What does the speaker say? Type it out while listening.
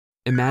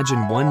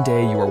Imagine one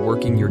day you are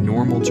working your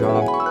normal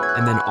job,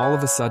 and then all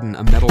of a sudden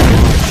a metal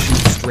rod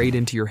shoots straight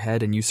into your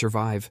head and you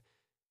survive.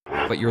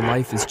 But your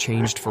life is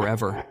changed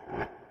forever.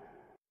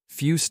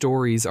 Few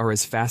stories are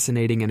as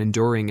fascinating and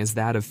enduring as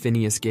that of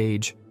Phineas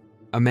Gage,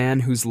 a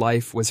man whose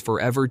life was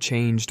forever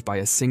changed by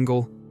a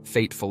single,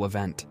 fateful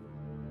event.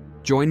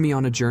 Join me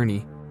on a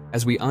journey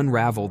as we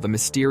unravel the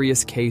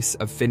mysterious case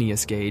of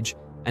Phineas Gage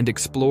and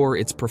explore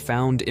its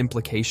profound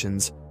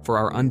implications for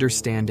our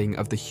understanding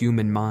of the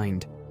human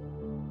mind.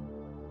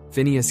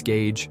 Phineas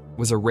Gage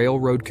was a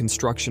railroad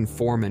construction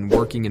foreman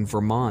working in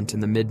Vermont in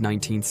the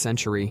mid-19th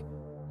century.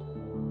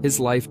 His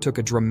life took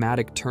a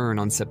dramatic turn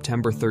on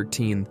September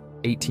 13,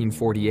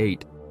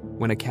 1848,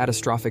 when a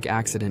catastrophic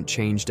accident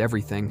changed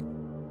everything.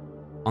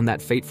 On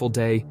that fateful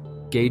day,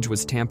 Gage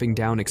was tamping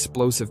down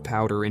explosive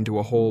powder into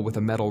a hole with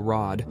a metal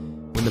rod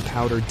when the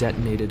powder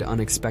detonated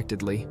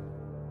unexpectedly.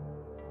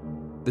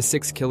 The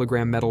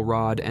 6-kilogram metal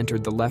rod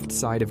entered the left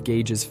side of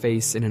Gage's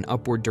face in an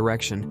upward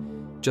direction,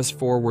 just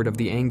forward of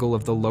the angle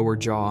of the lower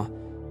jaw,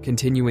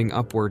 continuing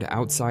upward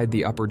outside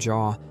the upper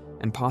jaw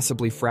and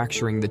possibly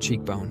fracturing the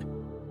cheekbone.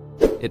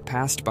 It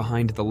passed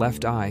behind the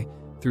left eye,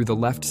 through the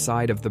left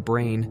side of the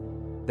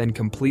brain, then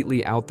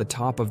completely out the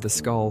top of the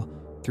skull,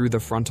 through the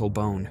frontal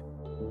bone.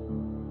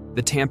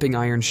 The tamping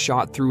iron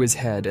shot through his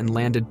head and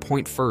landed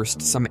point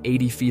first some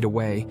 80 feet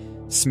away,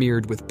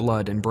 smeared with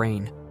blood and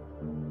brain.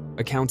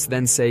 Accounts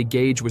then say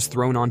Gage was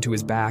thrown onto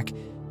his back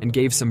and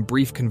gave some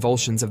brief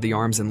convulsions of the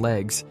arms and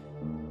legs,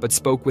 but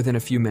spoke within a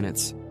few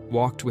minutes,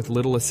 walked with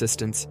little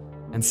assistance,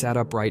 and sat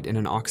upright in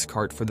an ox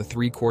cart for the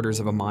 3/4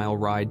 of a mile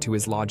ride to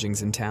his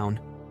lodgings in town.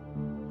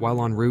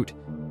 While en route,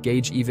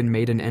 Gage even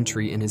made an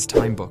entry in his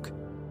time book,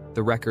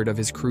 the record of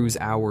his crew's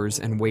hours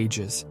and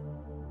wages.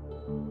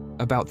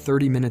 About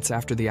 30 minutes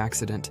after the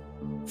accident,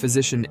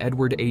 physician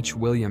Edward H.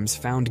 Williams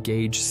found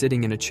Gage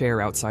sitting in a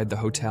chair outside the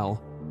hotel,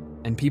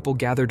 and people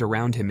gathered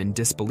around him in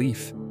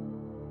disbelief.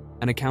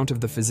 An account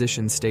of the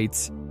physician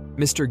states,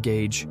 "Mr.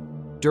 Gage,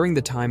 during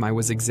the time I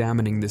was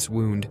examining this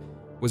wound,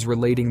 was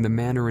relating the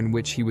manner in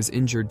which he was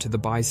injured to the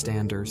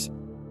bystanders.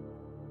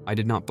 I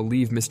did not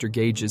believe Mr.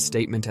 Gage's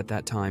statement at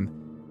that time,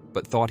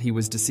 but thought he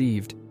was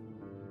deceived.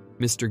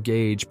 Mr.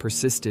 Gage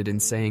persisted in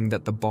saying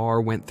that the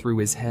bar went through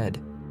his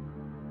head.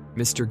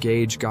 Mr.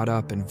 Gage got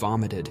up and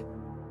vomited.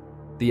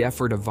 The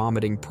effort of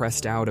vomiting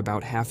pressed out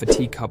about half a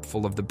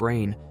teacupful of the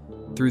brain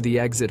through the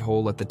exit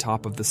hole at the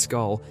top of the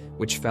skull,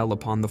 which fell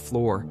upon the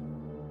floor.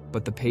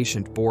 But the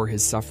patient bore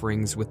his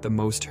sufferings with the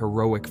most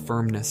heroic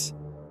firmness.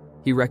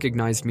 He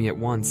recognized me at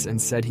once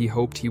and said he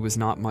hoped he was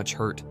not much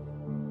hurt.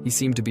 He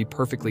seemed to be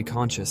perfectly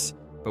conscious,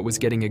 but was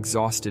getting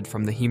exhausted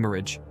from the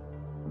hemorrhage.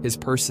 His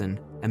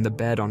person and the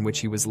bed on which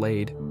he was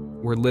laid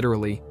were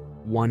literally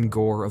one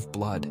gore of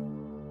blood."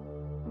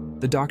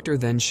 The doctor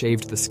then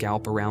shaved the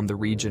scalp around the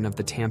region of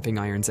the tamping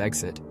iron's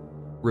exit,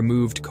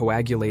 removed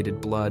coagulated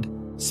blood,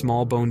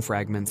 small bone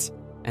fragments,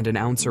 and an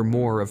ounce or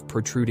more of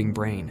protruding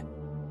brain.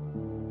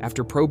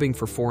 After probing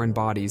for foreign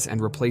bodies and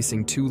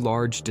replacing 2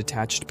 large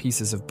detached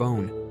pieces of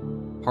bone,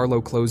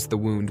 Harlow closed the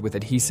wound with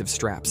adhesive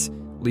straps,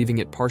 leaving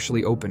it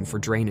partially open for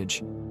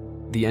drainage.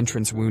 The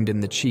entrance wound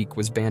in the cheek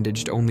was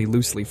bandaged only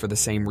loosely for the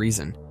same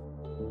reason.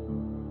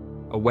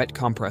 A wet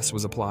compress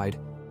was applied,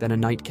 then a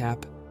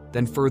nightcap,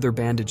 then further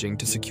bandaging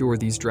to secure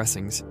these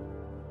dressings.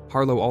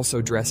 Harlow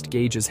also dressed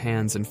Gage's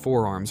hands and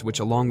forearms, which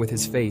along with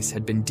his face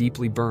had been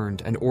deeply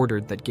burned, and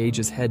ordered that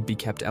Gage's head be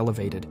kept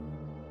elevated.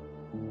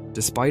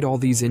 Despite all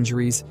these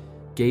injuries,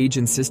 Gage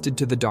insisted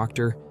to the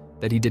doctor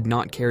that he did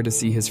not care to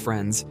see his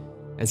friends,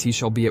 as he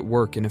shall be at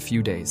work in a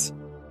few days.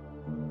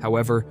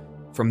 However,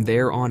 from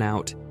there on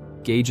out,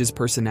 Gage's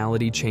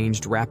personality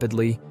changed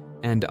rapidly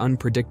and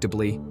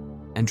unpredictably,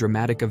 and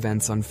dramatic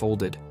events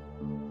unfolded.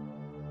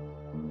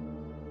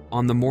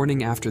 On the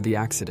morning after the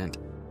accident,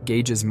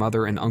 Gage's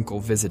mother and uncle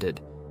visited,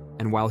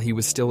 and while he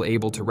was still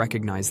able to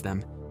recognize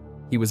them,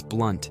 he was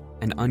blunt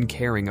and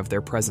uncaring of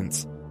their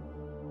presence.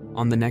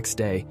 On the next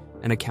day,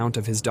 an account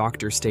of his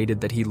doctor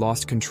stated that he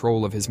lost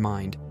control of his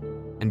mind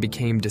and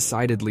became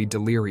decidedly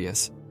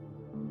delirious.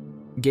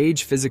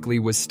 Gage physically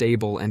was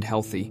stable and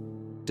healthy,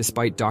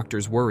 despite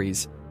doctors'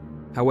 worries.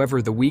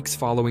 However, the weeks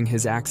following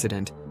his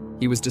accident,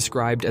 he was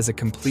described as a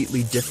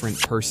completely different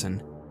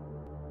person.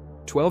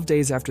 12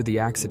 days after the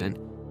accident,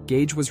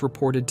 Gage was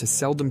reported to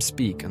seldom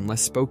speak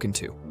unless spoken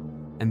to,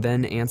 and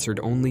then answered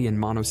only in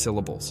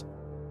monosyllables.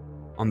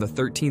 On the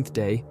 13th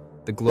day,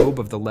 the globe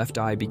of the left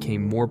eye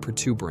became more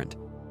protuberant,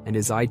 and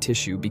his eye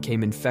tissue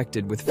became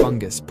infected with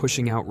fungus,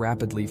 pushing out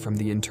rapidly from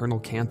the internal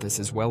canthus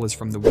as well as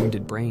from the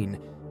wounded brain,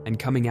 and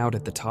coming out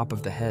at the top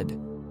of the head.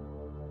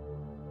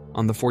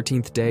 On the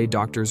 14th day,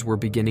 doctors were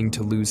beginning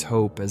to lose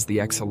hope as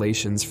the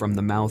exhalations from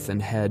the mouth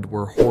and head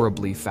were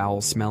horribly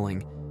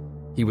foul-smelling.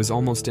 He was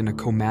almost in a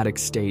comatic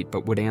state,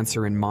 but would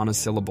answer in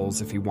monosyllables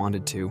if he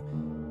wanted to.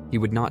 He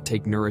would not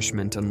take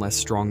nourishment unless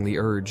strongly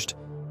urged.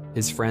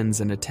 His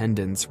friends and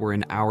attendants were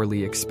in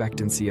hourly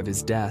expectancy of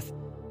his death,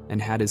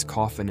 and had his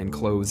coffin and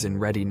clothes in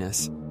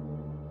readiness.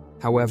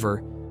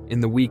 However, in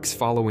the weeks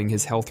following,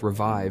 his health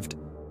revived,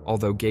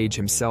 although Gage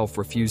himself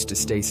refused to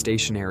stay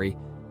stationary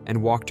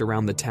and walked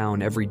around the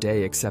town every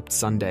day except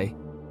Sunday.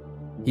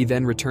 He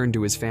then returned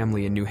to his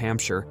family in New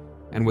Hampshire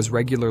and was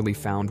regularly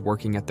found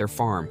working at their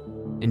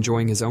farm,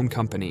 enjoying his own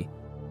company,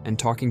 and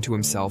talking to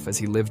himself as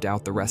he lived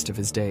out the rest of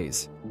his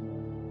days.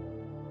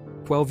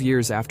 12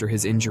 years after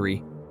his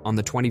injury, on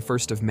the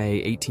 21st of May,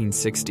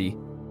 1860,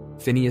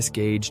 Phineas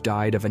Gage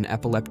died of an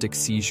epileptic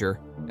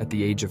seizure at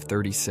the age of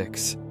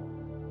 36.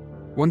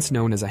 Once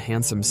known as a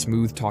handsome,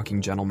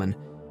 smooth-talking gentleman,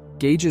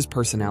 Gage's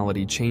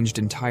personality changed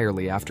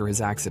entirely after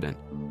his accident,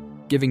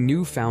 giving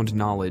newfound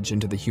knowledge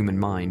into the human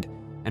mind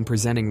and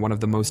presenting one of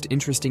the most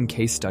interesting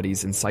case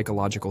studies in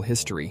psychological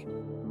history.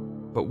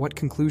 But what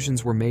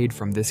conclusions were made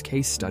from this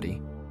case study?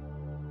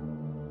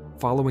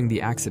 Following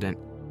the accident,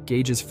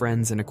 Gage's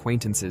friends and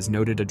acquaintances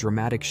noted a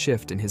dramatic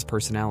shift in his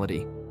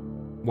personality.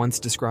 Once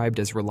described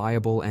as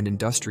reliable and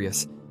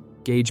industrious,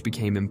 Gage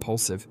became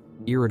impulsive,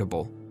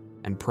 irritable,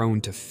 and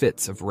prone to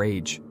fits of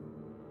rage.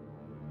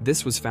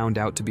 This was found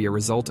out to be a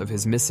result of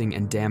his missing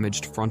and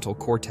damaged frontal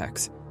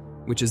cortex,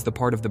 which is the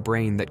part of the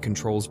brain that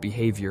controls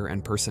behavior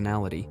and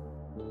personality.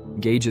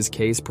 Gage's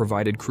case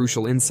provided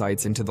crucial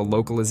insights into the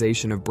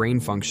localization of brain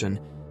function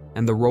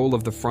and the role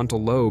of the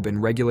frontal lobe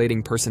in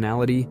regulating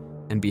personality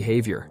and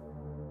behavior.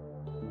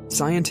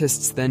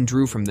 Scientists then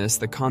drew from this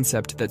the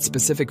concept that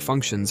specific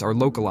functions are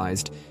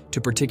localized to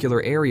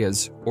particular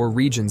areas or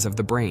regions of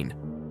the brain.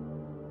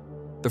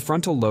 The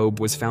frontal lobe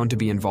was found to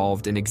be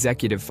involved in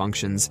executive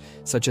functions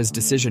such as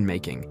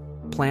decision-making,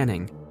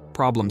 planning,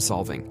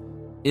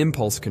 problem-solving,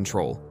 impulse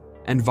control,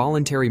 and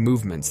voluntary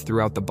movements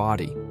throughout the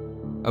body,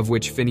 of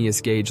which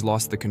Phineas Gage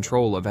lost the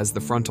control of as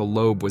the frontal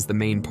lobe was the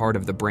main part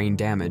of the brain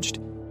damaged,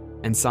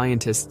 and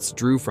scientists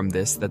drew from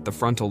this that the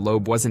frontal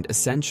lobe wasn't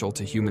essential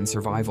to human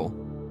survival.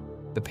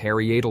 The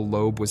parietal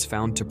lobe was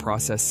found to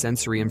process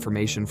sensory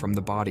information from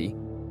the body,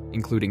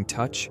 including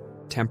touch,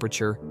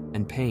 temperature,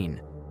 and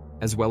pain,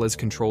 as well as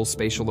control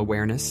spatial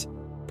awareness,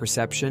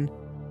 perception,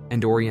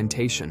 and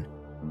orientation.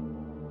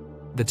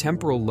 The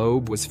temporal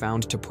lobe was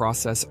found to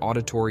process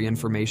auditory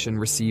information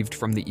received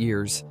from the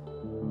ears,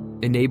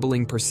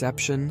 enabling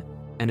perception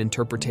and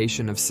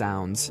interpretation of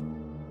sounds,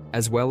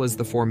 as well as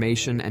the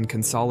formation and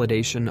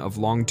consolidation of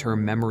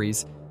long-term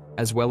memories,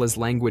 as well as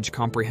language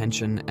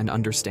comprehension and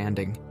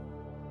understanding.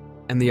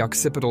 And the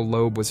occipital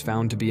lobe was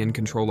found to be in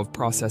control of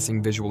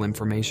processing visual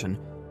information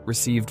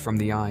received from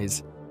the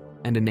eyes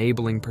and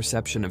enabling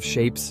perception of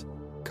shapes,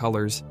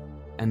 colors,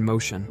 and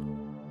motion.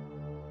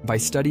 By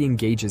studying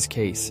Gage's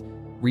case,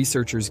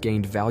 researchers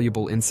gained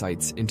valuable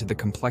insights into the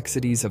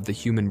complexities of the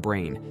human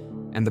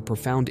brain and the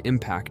profound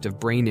impact of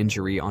brain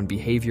injury on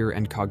behavior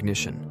and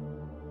cognition.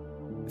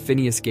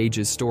 Phineas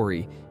Gage's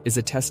story is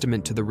a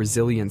testament to the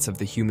resilience of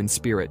the human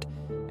spirit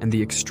and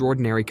the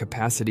extraordinary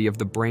capacity of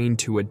the brain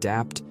to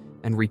adapt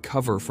and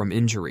recover from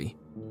injury.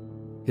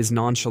 His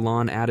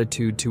nonchalant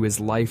attitude to his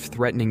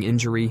life-threatening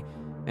injury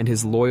and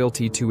his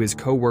loyalty to his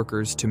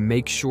co-workers to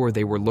make sure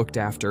they were looked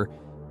after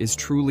is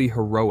truly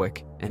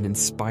heroic and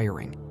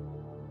inspiring.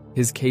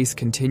 His case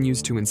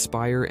continues to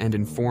inspire and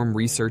inform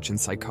research in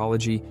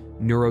psychology,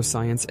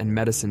 neuroscience, and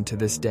medicine to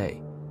this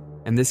day,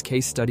 and this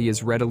case study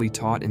is readily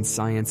taught in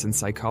science and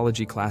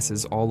psychology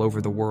classes all over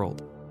the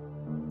world.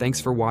 Thanks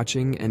for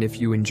watching, and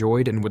if you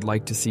enjoyed and would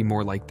like to see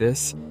more like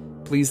this,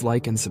 please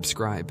like and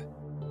subscribe.